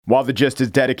While the gist is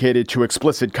dedicated to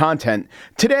explicit content,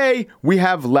 today we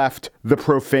have left the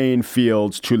profane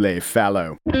fields to lay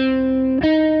fallow.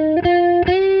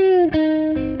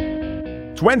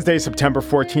 It's Wednesday, September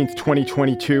 14th,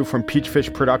 2022 from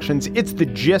Peachfish Productions. It's The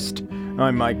Gist.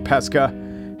 I'm Mike Pesca.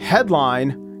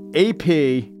 Headline, AP,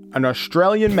 an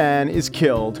Australian man is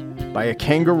killed by a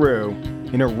kangaroo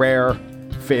in a rare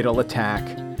fatal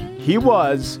attack. He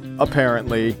was,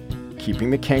 apparently, keeping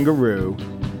the kangaroo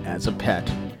as a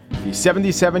pet. The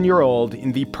 77-year-old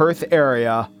in the Perth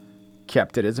area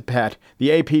kept it as a pet.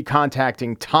 The AP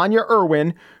contacting Tanya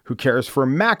Irwin, who cares for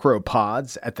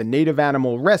macropods at the Native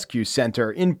Animal Rescue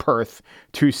Center in Perth,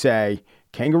 to say,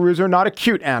 kangaroos are not a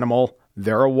cute animal,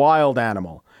 they're a wild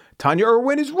animal. Tanya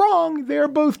Irwin is wrong. They're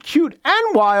both cute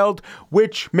and wild,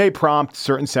 which may prompt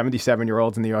certain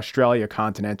 77-year-olds in the Australia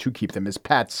continent to keep them as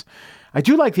pets. I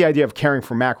do like the idea of caring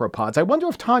for macropods. I wonder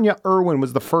if Tanya Irwin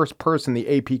was the first person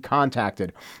the AP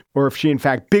contacted, or if she in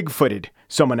fact Bigfooted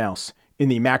someone else in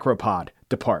the macropod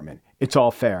department. It's all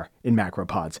fair in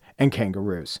macropods and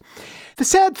kangaroos. The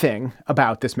sad thing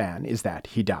about this man is that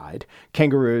he died.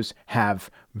 Kangaroos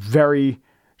have very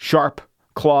sharp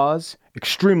claws,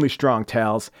 extremely strong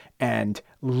tails, and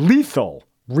lethal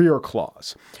rear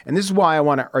claws. And this is why I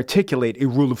want to articulate a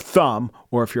rule of thumb,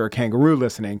 or if you're a kangaroo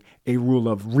listening, a rule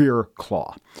of rear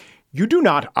claw.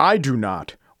 I do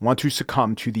not want to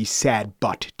succumb to the sad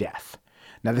butt death.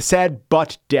 Now, the sad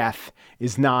butt death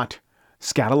is not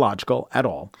scatological at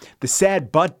all. The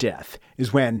sad butt death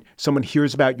is when someone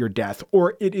hears about your death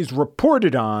or it is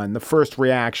reported on. The first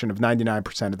reaction of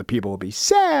 99% of the people will be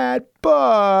sad,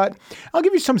 but I'll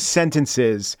give you some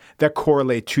sentences that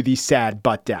correlate to the sad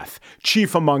butt death.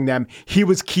 Chief among them, he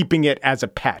was keeping it as a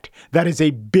pet. That is a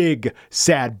big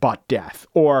sad butt death.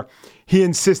 Or he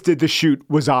insisted the shoot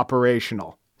was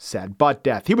operational. Sad butt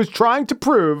death. He was trying to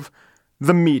prove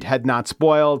the meat had not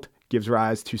spoiled. Gives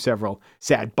rise to several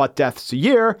sad butt deaths a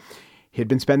year. He had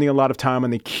been spending a lot of time on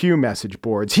the Q message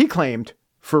boards, he claimed,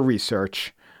 for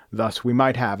research. Thus, we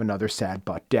might have another sad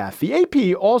butt death. The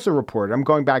AP also reported, I'm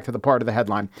going back to the part of the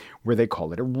headline where they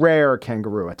call it a rare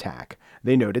kangaroo attack.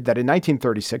 They noted that in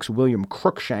 1936, William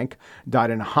Cruikshank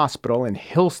died in a hospital in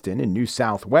Hillston in New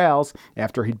South Wales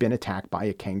after he'd been attacked by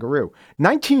a kangaroo.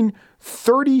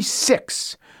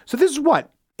 1936. So this is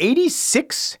what,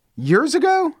 86 years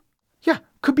ago? Yeah,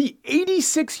 could be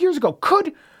 86 years ago.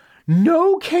 Could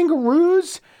no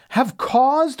kangaroos have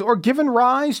caused or given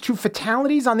rise to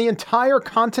fatalities on the entire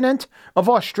continent of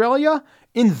Australia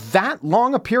in that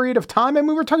long a period of time? I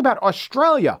mean, we're talking about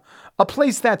Australia, a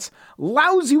place that's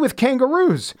lousy with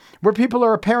kangaroos, where people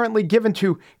are apparently given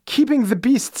to keeping the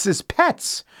beasts as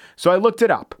pets. So I looked it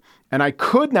up. And I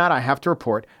have to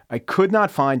report, I could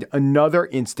not find another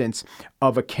instance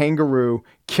of a kangaroo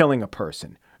killing a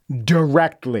person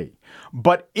directly.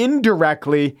 But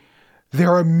indirectly,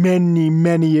 there are many,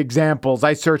 many examples.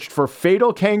 I searched for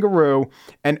fatal kangaroo,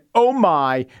 and oh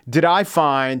my, did I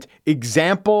find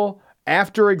example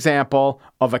after example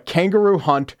of a kangaroo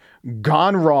hunt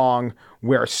gone wrong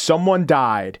where someone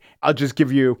died. I'll just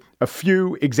give you a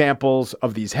few examples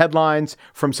of these headlines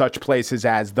from such places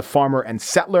as the Farmer and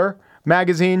Settler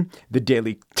magazine, the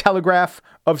Daily Telegraph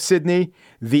of Sydney,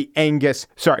 the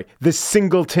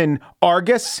Singleton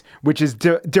Argus, which is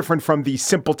different from the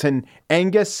Simpleton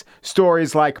Angus.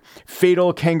 Stories like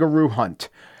fatal kangaroo hunt,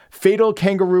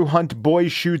 boy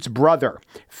shoots brother,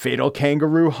 fatal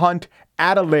kangaroo hunt,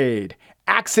 Adelaide,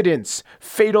 accidents,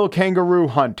 fatal kangaroo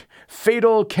hunt,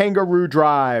 fatal kangaroo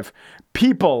drive,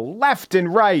 people left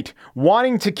and right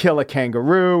wanting to kill a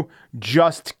kangaroo,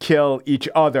 just kill each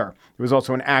other. There was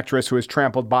also an actress who was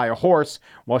trampled by a horse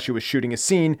while she was shooting a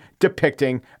scene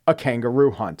depicting a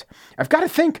kangaroo hunt. I've got to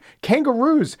think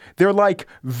kangaroos, they're like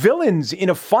villains in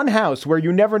a funhouse where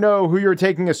you never know who you're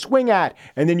taking a swing at,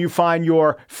 and then you find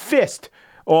your fist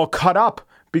all cut up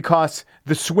because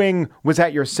the swing was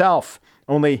at yourself.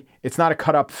 Only it's not a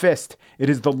cut up fist. It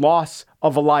is the loss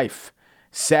of a life.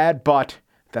 Sad, but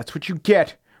that's what you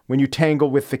get when you tangle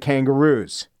with the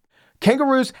kangaroos.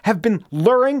 Kangaroos have been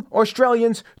luring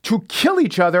Australians to kill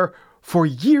each other for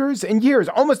years and years,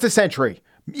 almost a century,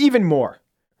 even more.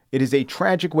 It is a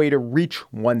tragic way to reach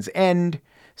one's end.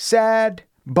 Sad,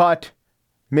 but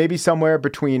maybe somewhere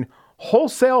between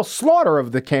wholesale slaughter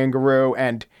of the kangaroo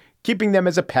and keeping them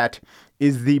as a pet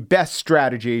is the best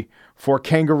strategy for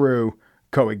kangaroo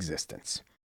coexistence.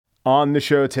 On the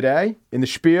show today, in the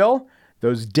spiel,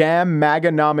 those damn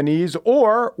MAGA nominees,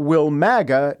 or will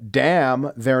MAGA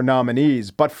damn their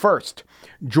nominees? But first,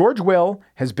 George Will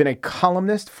has been a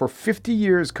columnist for 50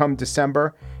 years come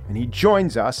December, and he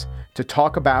joins us to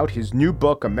talk about his new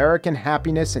book, American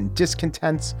Happiness and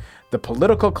Discontents, the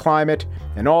political climate,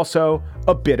 and also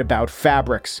a bit about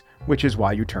fabrics, which is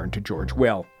why you turn to George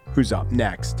Will, who's up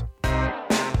next.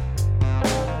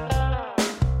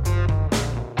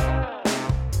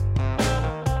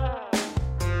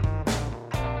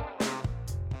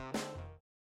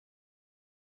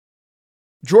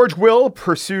 George Will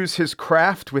pursues his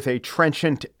craft with a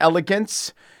trenchant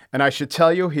elegance, and I should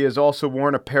tell you, he has also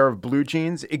worn a pair of blue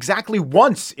jeans exactly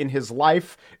once in his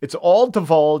life. It's all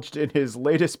divulged in his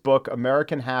latest book,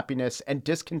 American Happiness and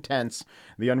Discontents,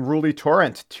 The Unruly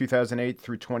Torrent, 2008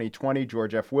 through 2020.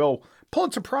 George F. Will,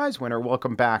 Pulitzer Prize winner,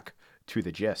 welcome back to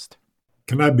The Gist.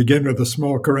 Can I begin with a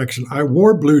small correction? I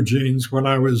wore blue jeans when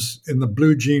I was in the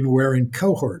blue jean wearing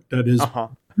cohort. That is,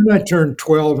 when I turned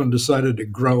 12 and decided to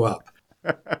grow up.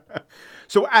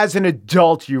 So as an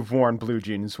adult, you've worn blue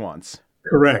jeans once.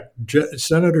 Correct.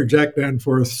 Senator Jack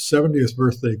Danforth's 70th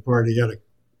birthday party had a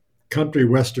country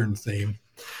western theme,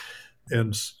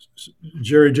 and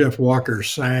Jerry Jeff Walker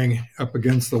sang Up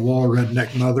Against the Wall,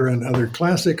 Redneck Mother, and other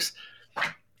classics,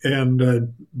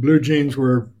 and blue jeans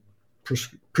were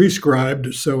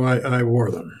prescribed, so I wore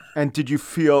them. And did you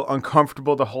feel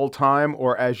uncomfortable the whole time,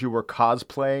 or as you were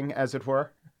cosplaying, as it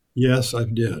were? Yes, I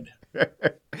did.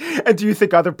 And do you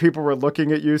think other people were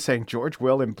looking at you saying, George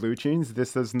Will in blue jeans?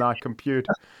 This does not compute.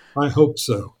 I hope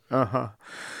so.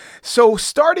 So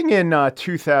starting in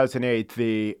 2008,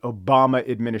 the Obama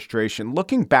administration,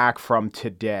 looking back from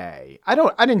today, I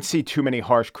didn't see too many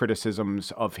harsh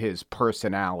criticisms of his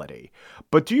personality.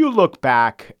 But do you look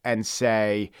back and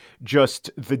say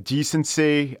just the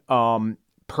decency,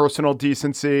 personal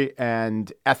decency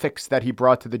and ethics that he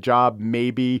brought to the job,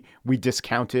 maybe we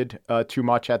discounted too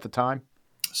much at the time?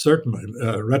 Certainly.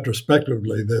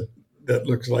 Retrospectively, that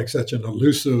looks like such an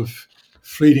elusive,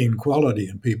 fleeting quality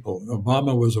in people.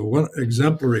 Obama was an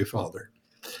exemplary father.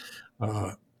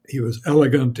 He was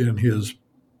elegant in his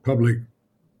public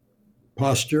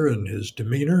posture and his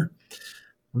demeanor.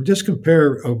 Just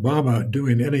compare Obama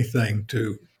doing anything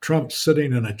to Trump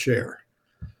sitting in a chair.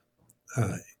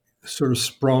 Sort of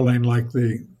sprawling like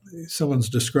someone's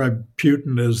described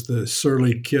Putin as the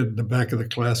surly kid in the back of the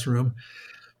classroom.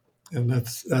 And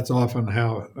that's often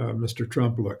how Mr.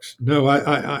 Trump looks. No,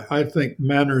 I think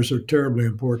manners are terribly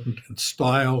important, and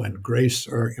style and grace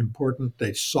are important.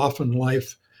 They soften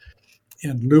life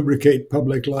and lubricate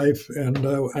public life, and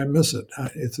I miss it.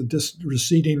 It's a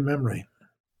receding memory.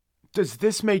 Does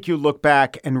this make you look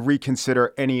back and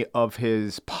reconsider any of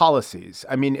his policies?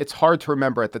 I mean, it's hard to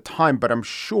remember at the time, but I'm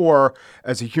sure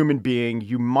as a human being,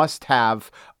 you must have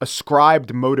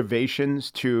ascribed motivations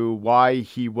to why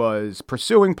he was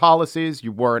pursuing policies.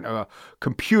 You weren't a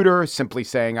computer simply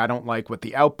saying, I don't like what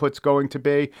the output's going to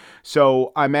be.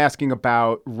 So I'm asking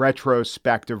about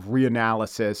retrospective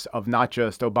reanalysis of not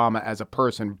just Obama as a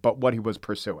person, but what he was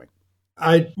pursuing.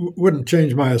 I wouldn't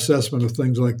change my assessment of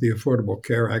things like the Affordable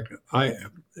Care Act.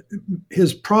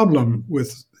 His problem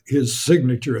with his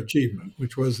signature achievement,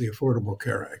 which was the Affordable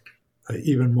Care Act,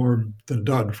 even more than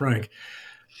Dodd-Frank,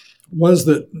 was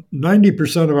that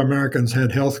 90% of Americans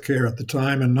had health care at the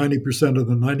time, and 90% of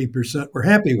the 90% were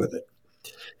happy with it.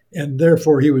 And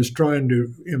therefore, he was trying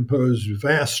to impose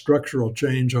vast structural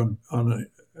change on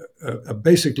a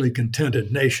basically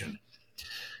contented nation,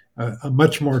 a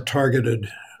much more targeted,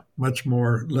 much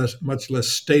less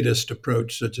statist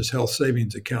approach, such as health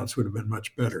savings accounts, would have been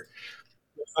much better.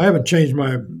 I haven't changed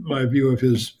my view of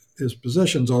his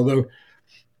positions, although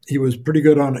he was pretty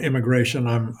good on immigration.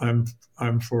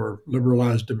 I'm for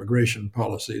liberalized immigration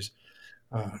policies.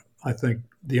 I think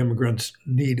the immigrants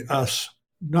need us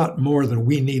not more than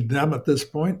we need them at this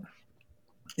point.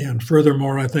 And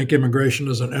furthermore, I think immigration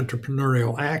is an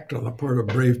entrepreneurial act on the part of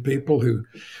brave people who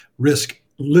risk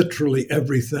literally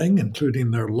everything,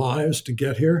 including their lives, to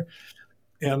get here.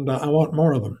 And I want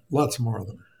more of them, lots more of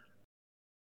them.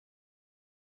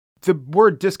 The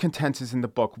word discontent is in the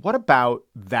book. What about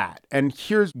that? And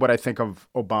here's what I think of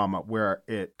Obama, where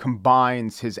it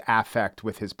combines his affect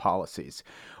with his policies.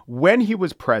 When he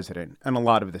was president, and a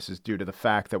lot of this is due to the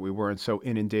fact that we weren't so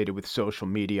inundated with social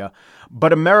media,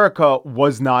 but America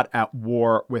was not at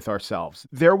war with ourselves.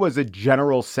 There was a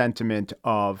general sentiment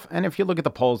of, and if you look at the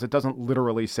polls, it doesn't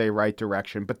literally say right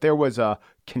direction, but there was a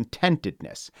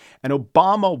contentedness. And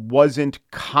Obama wasn't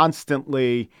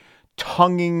constantly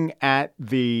tonguing at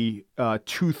the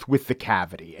tooth with the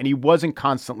cavity, and he wasn't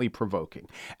constantly provoking.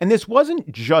 And this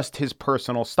wasn't just his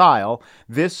personal style.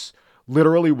 This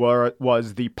literally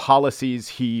was the policies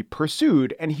he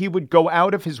pursued. And he would go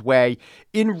out of his way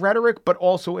in rhetoric, but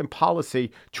also in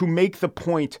policy, to make the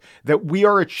point that we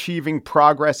are achieving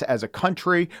progress as a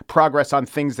country, progress on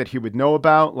things that he would know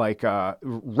about, like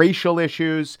racial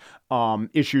issues,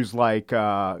 issues like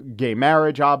gay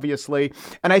marriage, obviously.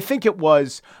 And I think it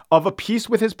was of a piece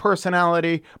with his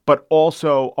personality, but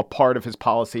also a part of his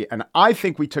policy. And I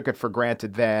think we took it for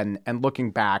granted then. And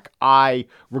looking back, I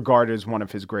regard it as one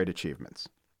of his great achievements.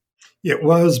 It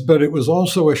was, but it was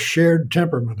also a shared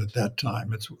temperament at that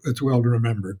time. It's well to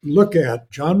remember. Look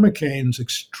at John McCain's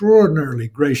extraordinarily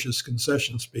gracious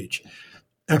concession speech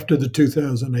after the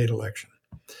 2008 election,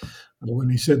 when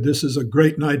he said, "This is a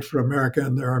great night for America,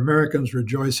 and there are Americans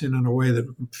rejoicing in a way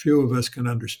that few of us can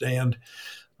understand."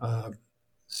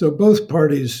 So both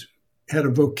parties had a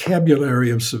vocabulary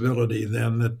of civility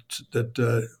then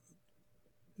that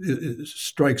it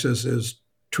strikes us as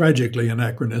tragically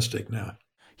anachronistic now.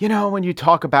 You know, when you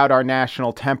talk about our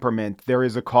national temperament, there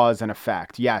is a cause and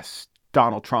effect. Yes,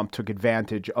 Donald Trump took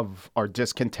advantage of our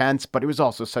discontents, but it was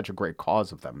also such a great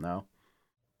cause of them, though.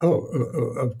 Oh,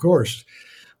 of course.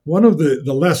 One of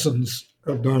the lessons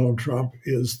of Donald Trump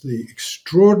is the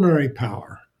extraordinary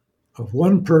power of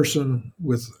one person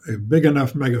with a big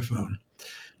enough megaphone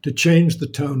to change the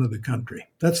tone of the country.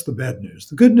 That's the bad news.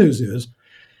 The good news is,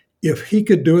 if he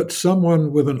could do it,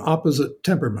 someone with an opposite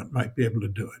temperament might be able to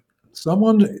do it.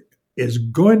 Someone is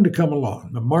going to come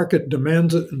along. The market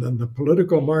demands it, and then the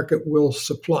political market will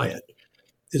supply it.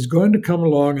 Is going to come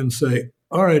along and say,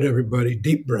 "All right, everybody,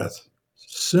 deep breath,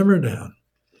 simmer down."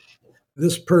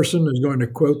 This person is going to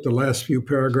quote the last few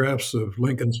paragraphs of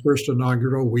Lincoln's first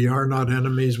inaugural, "We are not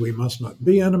enemies, we must not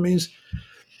be enemies."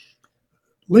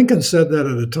 Lincoln said that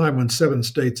at a time when 7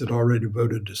 states had already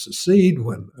voted to secede,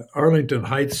 when Arlington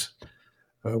Heights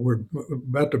were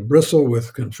about to bristle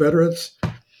with Confederates.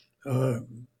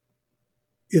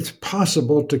 It's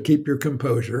possible to keep your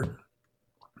composure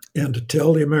and to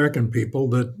tell the American people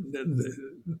that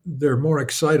they're more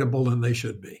excitable than they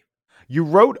should be. You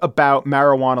wrote about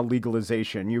marijuana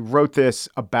legalization. You wrote this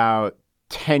about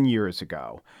 10 years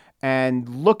ago. And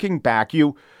looking back,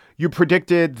 you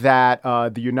predicted that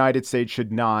the United States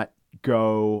should not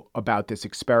go about this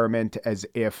experiment as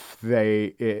if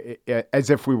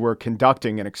we were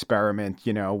conducting an experiment.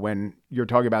 You know, when you're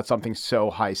talking about something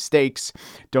so high stakes,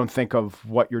 don't think of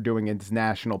what you're doing in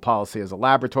national policy as a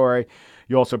laboratory.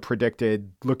 You also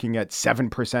predicted looking at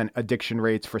 7% addiction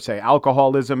rates for, say,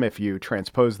 alcoholism. If you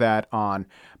transpose that on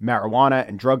marijuana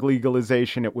and drug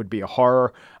legalization, it would be a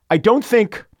horror. I don't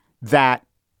think that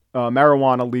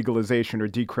marijuana legalization or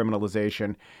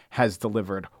decriminalization has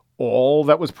delivered all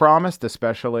that was promised,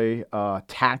 especially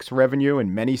tax revenue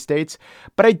in many states.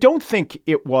 But I don't think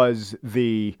it was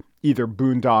the either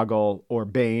boondoggle or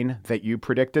bane that you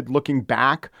predicted. Looking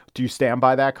back, do you stand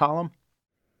by that column?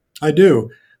 I do.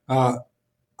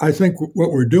 I think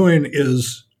what we're doing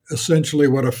is essentially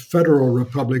what a federal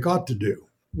republic ought to do,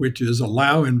 which is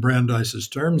allow, in Brandeis's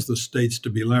terms, the states to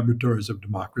be laboratories of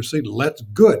democracy. Let's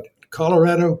good.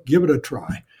 Colorado, give it a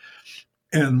try.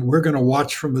 And we're going to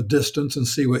watch from a distance and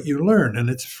see what you learn. And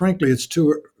it's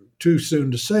too soon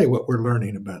to say what we're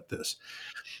learning about this.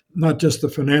 Not just the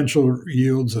financial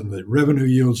yields and the revenue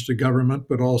yields to government,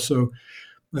 but also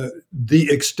the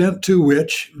extent to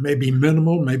which, maybe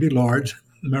minimal, maybe large,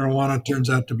 marijuana turns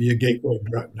out to be a gateway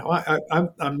drug. Now,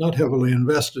 I'm not heavily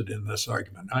invested in this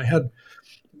argument. I had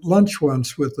lunch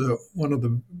once with one of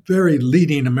the very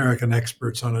leading American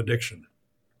experts on addiction.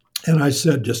 And I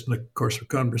said, just in the course of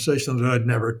conversation, that I'd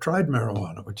never tried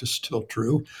marijuana, which is still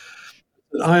true.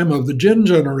 I am of the gin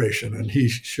generation. And he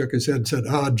shook his head and said,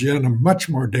 gin, a much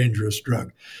more dangerous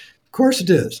drug. Of course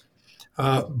it is.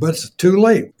 But it's too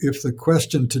late. If the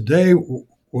question today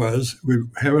was, we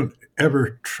haven't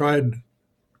ever tried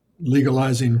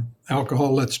legalizing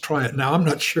alcohol, let's try it now. I'm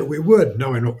not sure we would,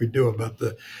 knowing what we do about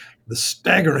the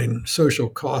staggering social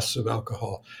costs of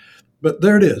alcohol. But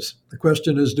there it is. The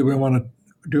question is, do we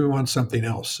want something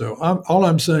else? So all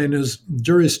I'm saying is,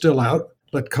 jury's still out.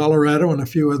 Let Colorado and a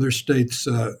few other states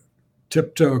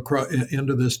tiptoe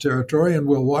into this territory, and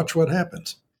we'll watch what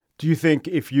happens. Do you think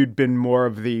if you'd been more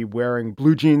of the wearing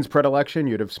blue jeans predilection,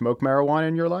 you'd have smoked marijuana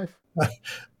in your life?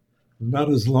 Not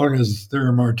as long as there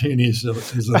are martinis.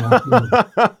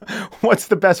 What's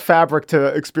the best fabric to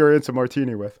experience a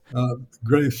martini with?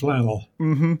 Gray flannel.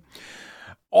 Mm-hmm.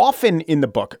 Often in the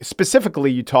book,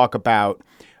 specifically, you talk about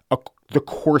the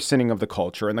coarsening of the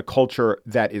culture and the culture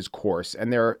that is coarse.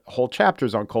 And there are whole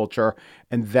chapters on culture,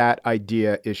 and that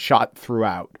idea is shot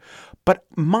throughout. But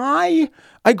I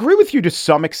agree with you to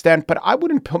some extent, but I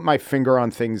wouldn't put my finger on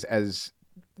things as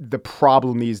the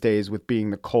problem these days with being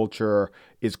the culture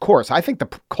is coarse. I think the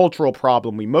cultural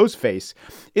problem we most face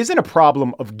isn't a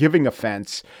problem of giving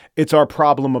offense. It's our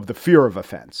problem of the fear of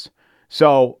offense.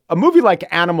 So a movie like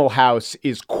Animal House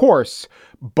is coarse,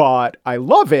 but I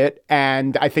love it.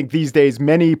 And I think these days,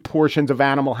 many portions of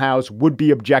Animal House would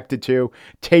be objected to,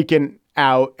 taken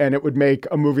out, and it would make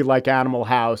a movie like Animal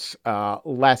House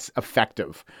less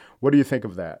effective. What do you think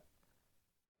of that?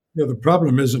 Yeah, the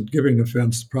problem isn't giving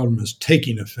offense. The problem is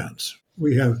taking offense.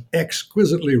 We have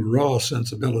exquisitely raw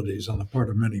sensibilities on the part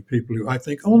of many people who I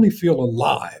think only feel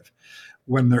alive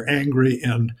when they're angry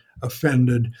and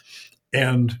offended,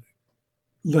 and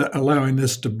allowing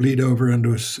this to bleed over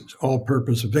into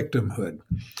all-purpose victimhood.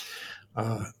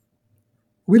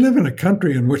 We live in a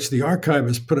country in which the archive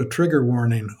has put a trigger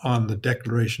warning on the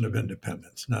Declaration of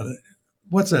Independence. Now,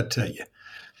 what's that tell you?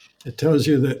 It tells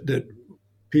you that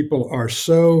people are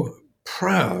so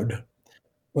proud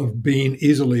of being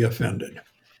easily offended,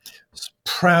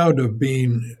 proud of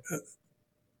being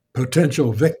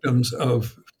potential victims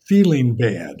of feeling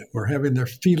bad or having their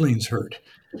feelings hurt.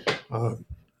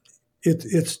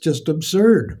 It's just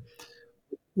absurd.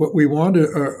 What we want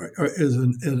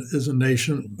is a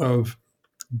nation of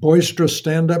boisterous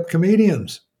stand-up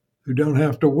comedians who don't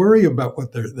have to worry about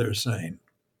what they're saying.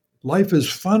 Life is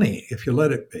funny if you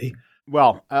let it be.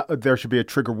 Well, there should be a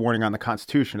trigger warning on the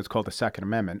Constitution. It's called the Second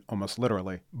Amendment, almost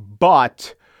literally.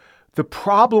 But the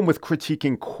problem with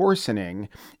critiquing coarsening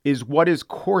is, what is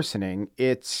coarsening?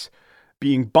 It's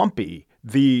being bumpy,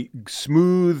 the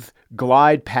smooth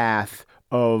glide path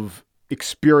of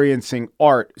experiencing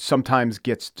art sometimes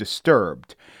gets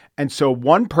disturbed. And so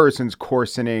one person's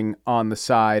coarsening on the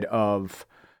side of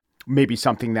maybe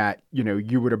something that,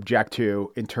 you would object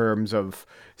to in terms of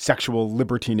sexual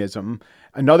libertinism.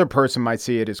 Another person might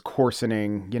see it as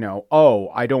coarsening,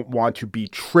 I don't want to be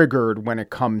triggered when it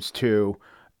comes to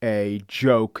a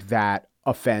joke that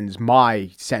offends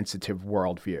my sensitive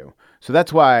worldview. So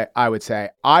that's why I would say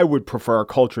I would prefer a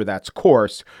culture that's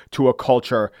coarse to a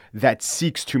culture that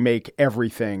seeks to make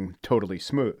everything totally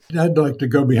smooth. I'd like to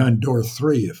go behind door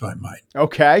 3, if I might.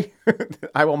 Okay.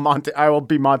 I will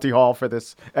be Monty Hall for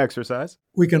this exercise.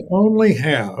 We can only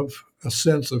have a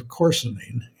sense of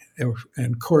coarsening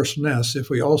and coarseness if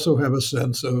we also have a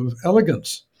sense of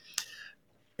elegance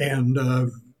and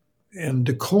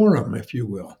decorum, if you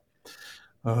will.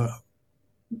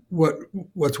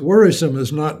 What's worrisome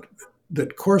is not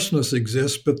that coarseness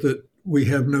exists, but that we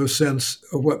have no sense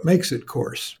of what makes it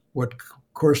coarse, what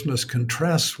coarseness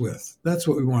contrasts with. That's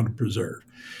what we want to preserve.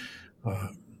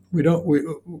 We don't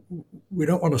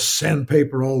want to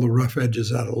sandpaper all the rough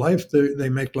edges out of life. They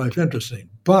make life interesting,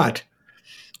 but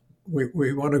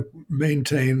we want to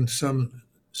maintain some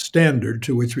standard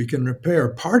to which we can repair.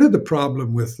 Part of the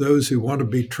problem with those who want to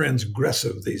be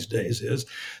transgressive these days is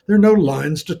there are no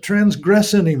lines to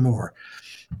transgress anymore.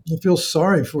 I feel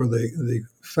sorry for the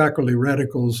faculty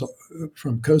radicals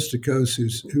from coast to coast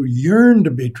who yearn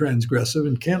to be transgressive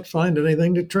and can't find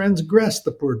anything to transgress,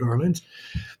 the poor darlings,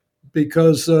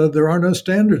 because there are no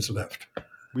standards left.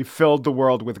 We filled the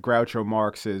world with Groucho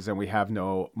Marxes and we have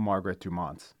no Margaret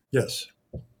Dumonts. Yes.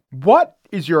 What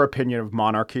is your opinion of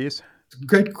monarchies?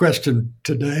 Great question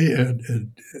today,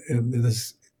 and in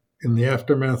the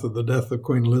aftermath of the death of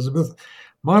Queen Elizabeth.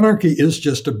 Monarchy is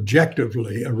just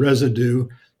objectively a residue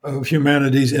of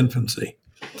humanity's infancy.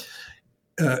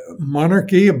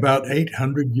 Monarchy, about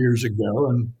 800 years ago,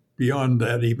 and beyond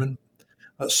that even,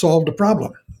 solved a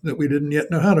problem that we didn't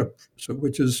yet know how to. So,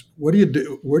 which is, what do you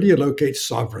do? Where do you locate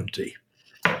sovereignty,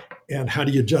 and how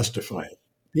do you justify it?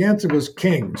 The answer was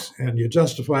kings, and you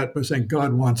justify it by saying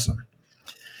God wants them.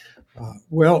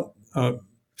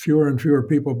 Fewer and fewer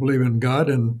people believe in God,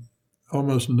 and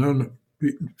almost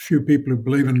few people who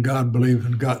believe in God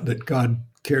that God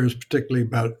cares particularly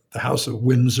about the House of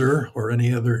Windsor or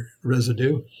any other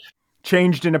residue.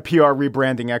 Changed in a PR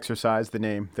rebranding exercise, the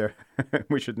name there,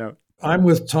 we should note. I'm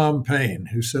with Tom Paine,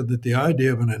 who said that the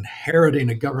idea of inheriting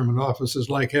a government office is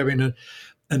like having an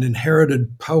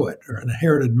inherited poet or an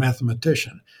inherited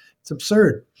mathematician. It's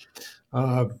absurd.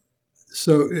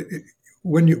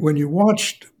 When you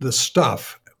watched the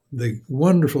stuff, the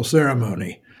wonderful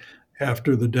ceremony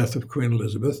after the death of Queen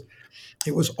Elizabeth,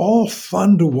 it was all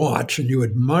fun to watch, and you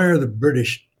admire the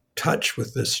British touch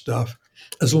with this stuff,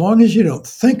 as long as you don't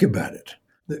think about it.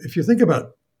 If you think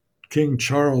about King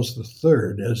Charles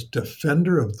III as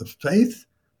defender of the faith,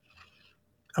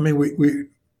 I mean, we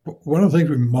one of the things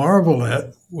we marvel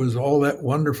at was all that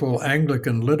wonderful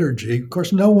Anglican liturgy. Of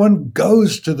course, no one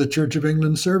goes to the Church of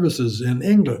England services in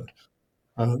England.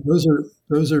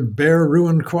 Those are bare,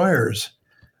 ruined choirs,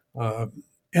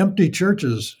 empty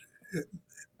churches.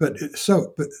 But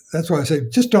that's why I say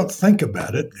just don't think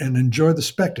about it and enjoy the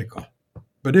spectacle.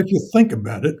 But if you think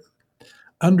about it,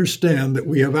 understand that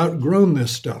we have outgrown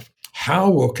this stuff. How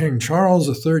will King Charles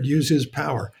III use his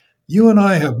power? You and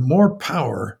I have more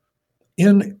power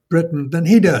in Britain than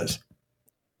he does.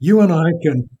 You and I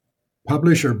can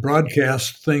publish or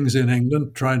broadcast things in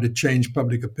England, trying to change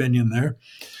public opinion there.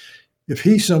 If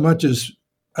he so much as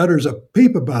utters a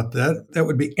peep about that, that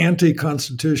would be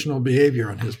anti-constitutional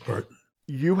behavior on his part.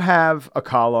 You have a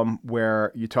column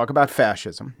where you talk about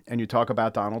fascism and you talk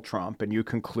about Donald Trump, and you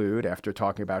conclude, after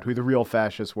talking about who the real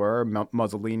fascists were,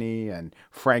 Mussolini and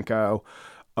Franco,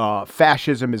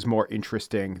 fascism is more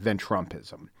interesting than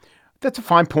Trumpism. That's a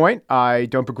fine point. I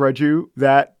don't begrudge you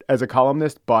that as a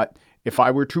columnist, but if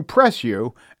I were to press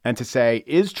you and to say,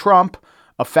 is Trump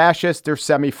a fascist or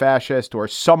semi-fascist or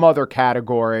some other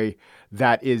category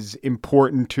that is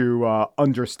important to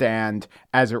understand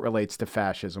as it relates to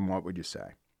fascism, what would you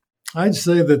say? I'd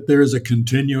say that there is a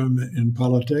continuum in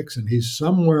politics, and he's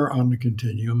somewhere on the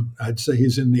continuum. I'd say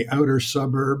he's in the outer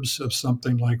suburbs of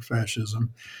something like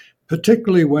fascism,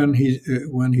 particularly when he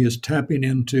is tapping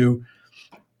into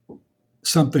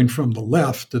something from the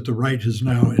left that the right is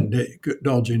now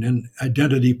indulging in,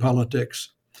 identity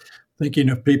politics, thinking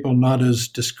of people not as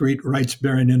discrete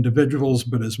rights-bearing individuals,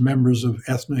 but as members of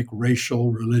ethnic,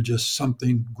 racial, religious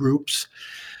something groups,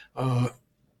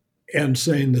 and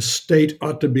saying the state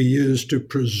ought to be used to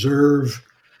preserve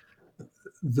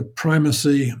the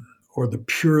primacy or the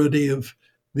purity of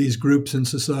these groups in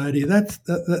society.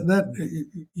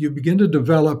 That you begin to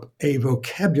develop a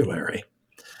vocabulary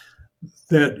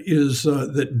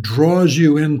that draws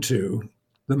you into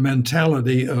the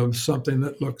mentality of something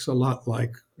that looks a lot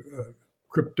like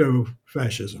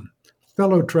crypto-fascism.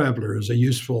 Fellow traveler is a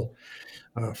useful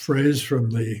phrase from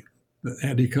the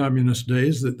anti-communist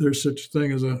days, that there's such a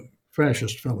thing as a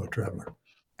fascist fellow traveler.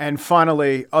 And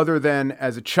finally, other than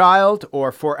as a child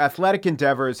or for athletic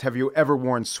endeavors, have you ever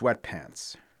worn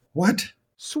sweatpants? What?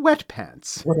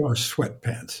 Sweatpants. What are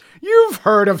sweatpants? You've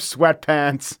heard of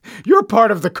sweatpants. You're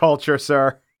part of the culture,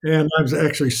 sir. And I've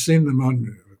actually seen them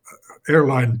on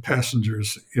airline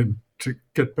passengers to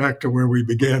get back to where we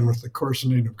began with the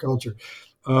coarsening of culture.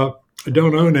 I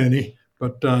don't own any,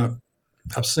 but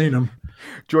I've seen them.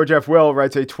 George F. Will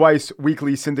writes a twice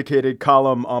weekly syndicated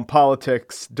column on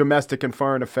politics, domestic and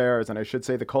foreign affairs, and I should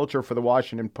say the culture for the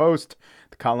Washington Post.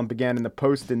 The column began in the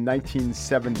Post in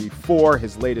 1974.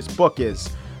 His latest book is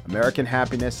American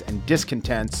Happiness and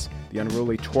Discontents, The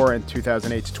Unruly Torrent,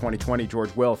 2008 to 2020.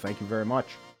 George Will, thank you very much.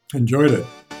 Enjoyed it.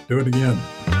 Do it again.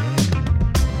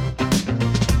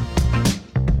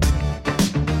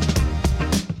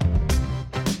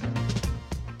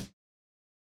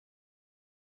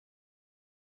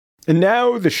 And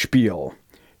now the spiel.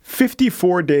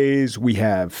 54 days. We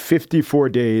have 54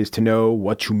 days to know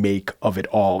what to make of it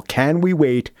all. Can we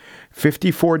wait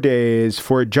 54 days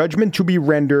for a judgment to be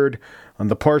rendered on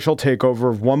the partial takeover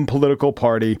of one political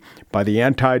party by the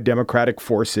anti-democratic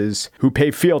forces who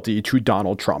pay fealty to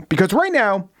Donald Trump? Because right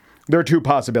now, there are two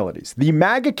possibilities. The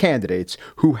MAGA candidates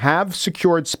who have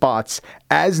secured spots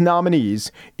as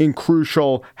nominees in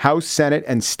crucial House, Senate,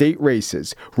 and state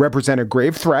races represent a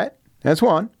grave threat. That's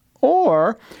one.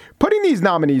 Or putting these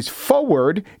nominees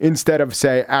forward instead of,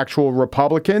 say, actual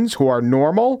Republicans who are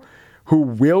normal, who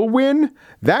will win,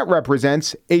 that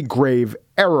represents a grave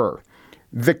error.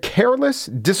 The careless,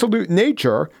 dissolute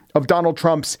nature of Donald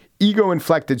Trump's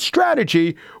ego-inflected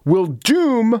strategy will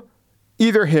doom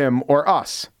either him or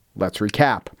us. Let's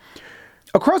recap.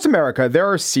 Across America, there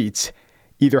are seats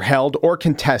either held or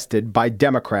contested by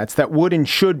Democrats that would and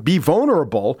should be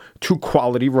vulnerable to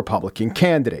quality Republican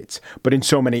candidates. But in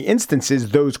so many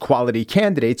instances, those quality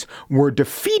candidates were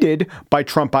defeated by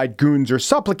Trump-eyed goons or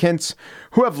supplicants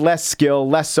who have less skill,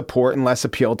 less support, and less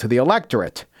appeal to the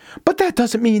electorate. But that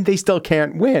doesn't mean they still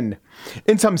can't win.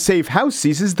 In some safe House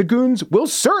seats, the goons will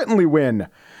certainly win.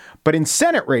 But in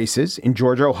Senate races in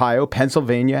Georgia, Ohio,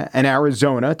 Pennsylvania, and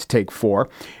Arizona, to take four,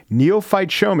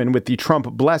 neophyte showmen with the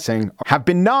Trump blessing have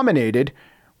been nominated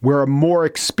where a more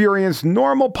experienced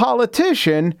normal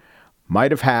politician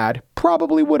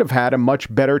probably would have had a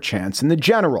much better chance in the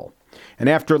general. And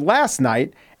after last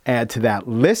night, add to that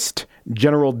list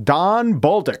General Don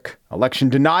Bolduc, election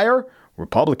denier,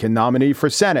 Republican nominee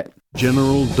for Senate.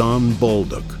 General Don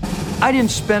Bolduc. I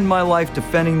didn't spend my life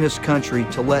defending this country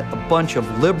to let a bunch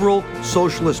of liberal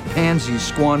socialist pansies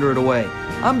squander it away.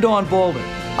 I'm Don Bolduc.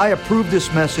 I approve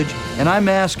this message, and I'm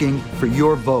asking for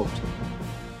your vote.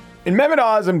 In Mehmet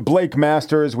Oz and Blake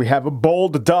Masters, we have a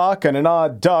bold duck and an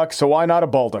odd duck, so why not a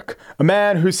bolduc? A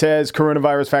man who says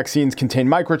coronavirus vaccines contain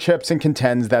microchips and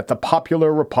contends that the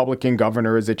popular Republican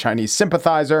governor is a Chinese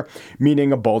sympathizer,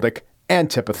 meaning a bolduc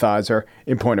antipathizer.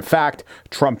 In point of fact,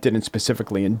 Trump didn't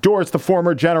specifically endorse the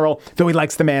former general, though he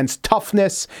likes the man's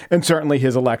toughness and certainly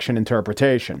his election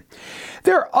interpretation.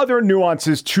 There are other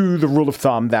nuances to the rule of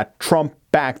thumb that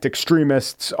Trump-backed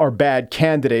extremists are bad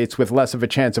candidates with less of a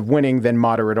chance of winning than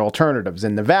moderate alternatives.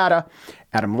 In Nevada,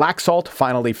 Adam Laxalt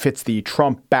finally fits the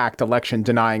Trump-backed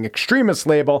election-denying extremist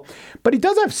label, but he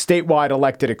does have statewide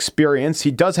elected experience.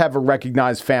 He does have a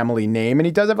recognized family name, and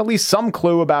he does have at least some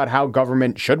clue about how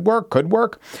government should work, could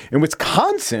work. In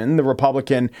Wisconsin, the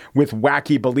Republican with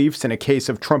wacky beliefs in a case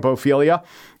of Trumpophilia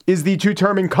is the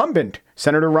two-term incumbent,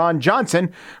 Senator Ron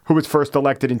Johnson, who was first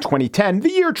elected in 2010,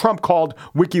 the year Trump called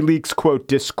WikiLeaks, quote,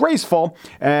 disgraceful,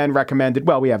 and recommended,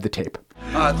 well, we have the tape.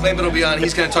 Claim it'll be on.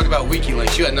 He's going to talk about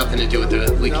WikiLeaks. You had nothing to do with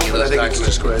the leaking of those documents. I think it's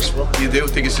disgraceful. You do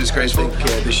think it's disgraceful? I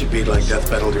think this should be like death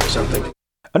penalty or something.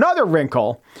 Another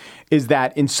wrinkle is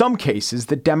that in some cases,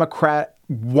 the Democrat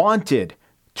wanted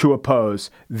to oppose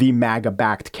the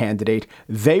MAGA-backed candidate.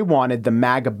 They wanted the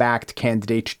MAGA-backed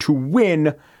candidate to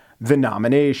win the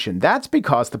nomination. That's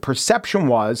because the perception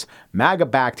was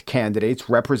MAGA-backed candidates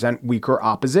represent weaker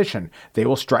opposition. They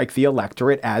will strike the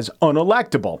electorate as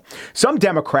unelectable. Some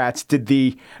Democrats did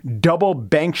the double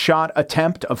bank shot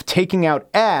attempt of taking out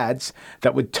ads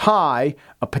that would tie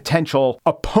a potential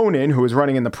opponent who was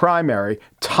running in the primary,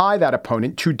 tie that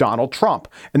opponent to Donald Trump.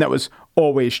 And that was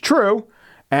always true.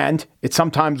 And it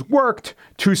sometimes worked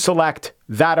to select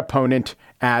that opponent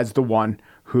as the one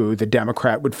who the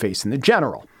Democrat would face in the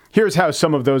general. Here's how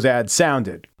some of those ads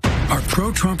sounded. Are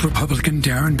pro-Trump Republican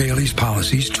Darren Bailey's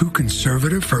policies too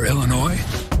conservative for Illinois?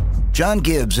 John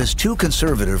Gibbs is too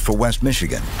conservative for West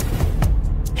Michigan.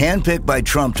 Handpicked by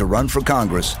Trump to run for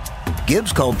Congress,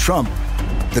 Gibbs called Trump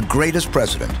the greatest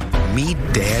president. Meet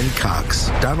Dan Cox,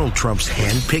 Donald Trump's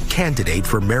hand-picked candidate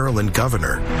for Maryland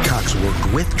governor. Cox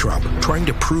worked with Trump, trying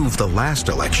to prove the last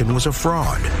election was a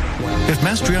fraud. If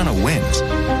Mastriano wins,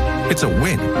 it's a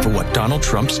win for what Donald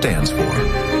Trump stands for.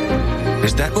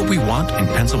 Is that what we want in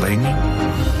Pennsylvania?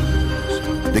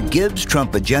 The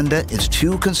Gibbs-Trump agenda is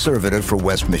too conservative for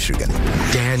West Michigan.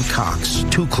 Dan Cox,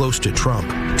 too close to Trump,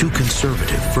 too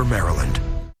conservative for Maryland.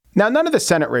 Now, none of the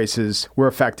Senate races were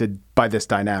affected by this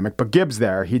dynamic, but Gibbs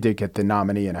there, he did get the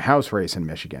nominee in a House race in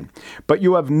Michigan. But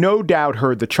you have no doubt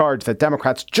heard the charge that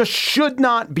Democrats just should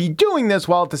not be doing this,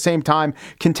 while at the same time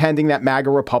contending that MAGA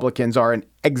Republicans are an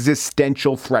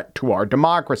existential threat to our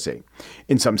democracy.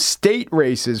 In some state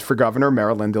races for governor,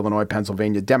 Maryland, Illinois,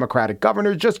 Pennsylvania, Democratic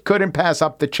governors just couldn't pass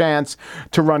up the chance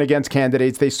to run against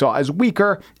candidates they saw as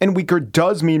weaker, and weaker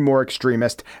does mean more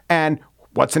extremist. And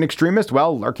what's an extremist?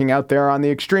 Well, lurking out there on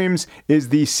the extremes is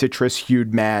the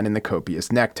citrus-hued man in the copious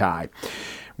necktie.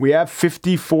 We have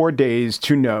 54 days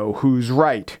to know who's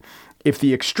right. If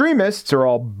the extremists are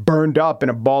all burned up in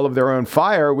a ball of their own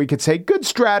fire, we could say good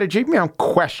strategy,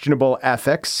 questionable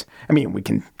ethics. I mean, we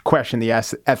can question the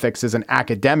ethics as an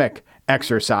academic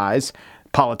exercise.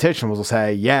 Politicians will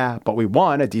say, yeah, but we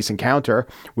won. A decent counter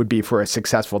would be for a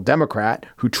successful Democrat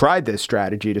who tried this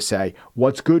strategy to say,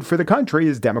 what's good for the country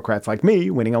is Democrats like me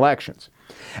winning elections.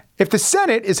 If the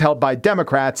Senate is held by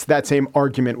Democrats, that same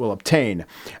argument will obtain.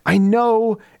 I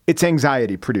know it's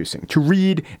anxiety producing to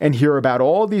read and hear about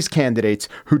all these candidates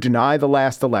who deny the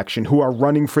last election, who are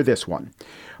running for this one.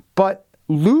 But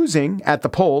losing at the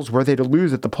polls, were they to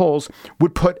lose at the polls,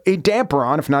 would put a damper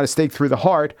on, if not a stake through the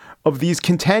heart, of these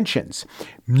contentions.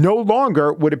 No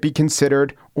longer would it be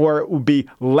considered, or it would be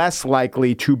less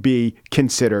likely to be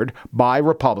considered by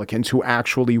Republicans who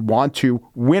actually want to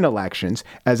win elections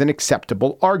as an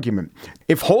acceptable argument.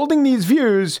 If holding these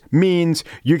views means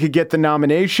you could get the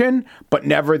nomination, but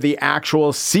never the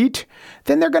actual seat,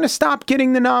 then they're going to stop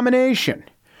getting the nomination.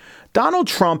 Donald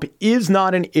Trump is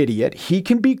not an idiot. He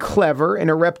can be clever in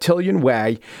a reptilian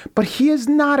way, but he is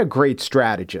not a great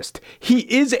strategist. He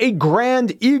is a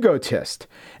grand egotist,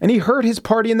 and he hurt his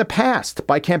party in the past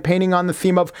by campaigning on the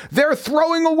theme of, they're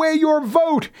throwing away your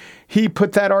vote. He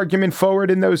put that argument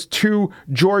forward in those 2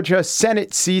 Georgia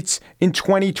Senate seats in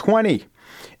 2020.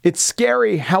 It's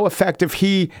scary how effective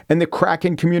he and the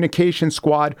Kraken communication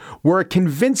squad were at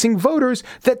convincing voters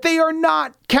that they are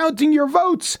not counting your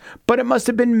votes. But it must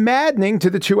have been maddening to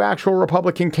the 2 actual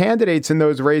Republican candidates in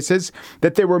those races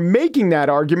that they were making that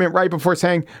argument right before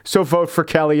saying, so vote for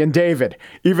Kelly and David,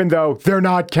 even though they're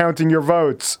not counting your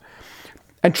votes.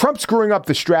 And Trump screwing up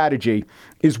the strategy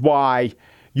is why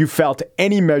you felt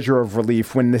any measure of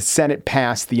relief when the Senate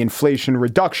passed the Inflation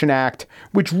Reduction Act,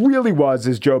 which really was,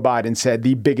 as Joe Biden said,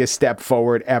 the biggest step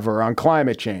forward ever on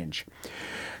climate change.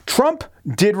 Trump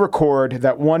did record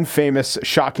that one famous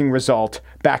shocking result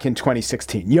back in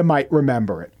 2016. You might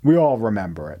remember it. We all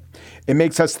remember it. It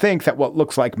makes us think that what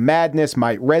looks like madness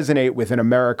might resonate with an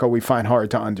America we find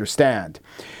hard to understand.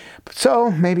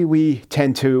 So maybe we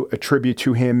tend to attribute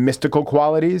to him mystical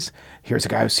qualities. Here's a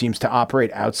guy who seems to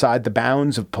operate outside the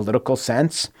bounds of political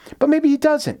sense, but maybe he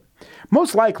doesn't.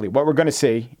 Most likely, what we're going to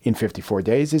see in 54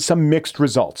 days is some mixed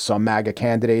results. Some MAGA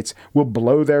candidates will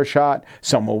blow their shot,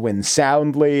 some will win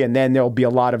soundly, and then there'll be a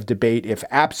lot of debate if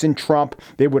absent Trump,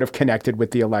 they would have connected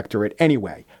with the electorate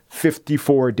anyway.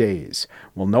 54 days.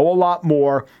 We'll know a lot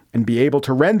more and be able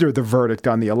to render the verdict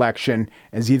on the election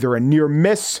as either a near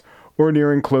miss or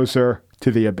nearing closer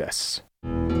to the abyss.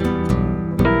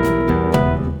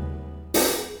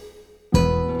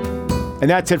 And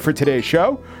that's it for today's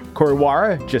show. Corey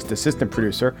Wara, just assistant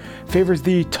producer, favors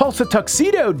the Tulsa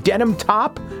tuxedo, denim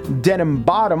top, denim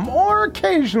bottom, or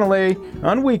occasionally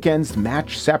on weekends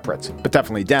match separates, but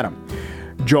definitely denim.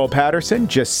 Joel Patterson,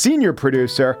 just senior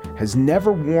producer, has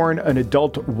never worn an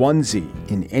adult onesie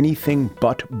in anything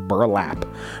but burlap.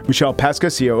 Michelle Pesca,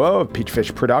 COO of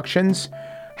Peachfish Productions,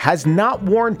 has not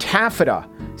worn taffeta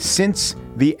since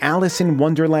the Alice in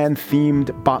Wonderland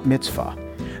themed bat mitzvah.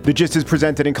 The Gist is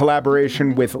presented in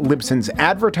collaboration with Libsyn's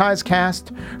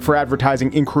AdvertiseCast. For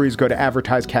advertising inquiries, go to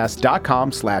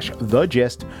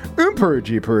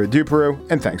advertisecast.com/thegist. Peru,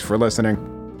 and thanks for listening.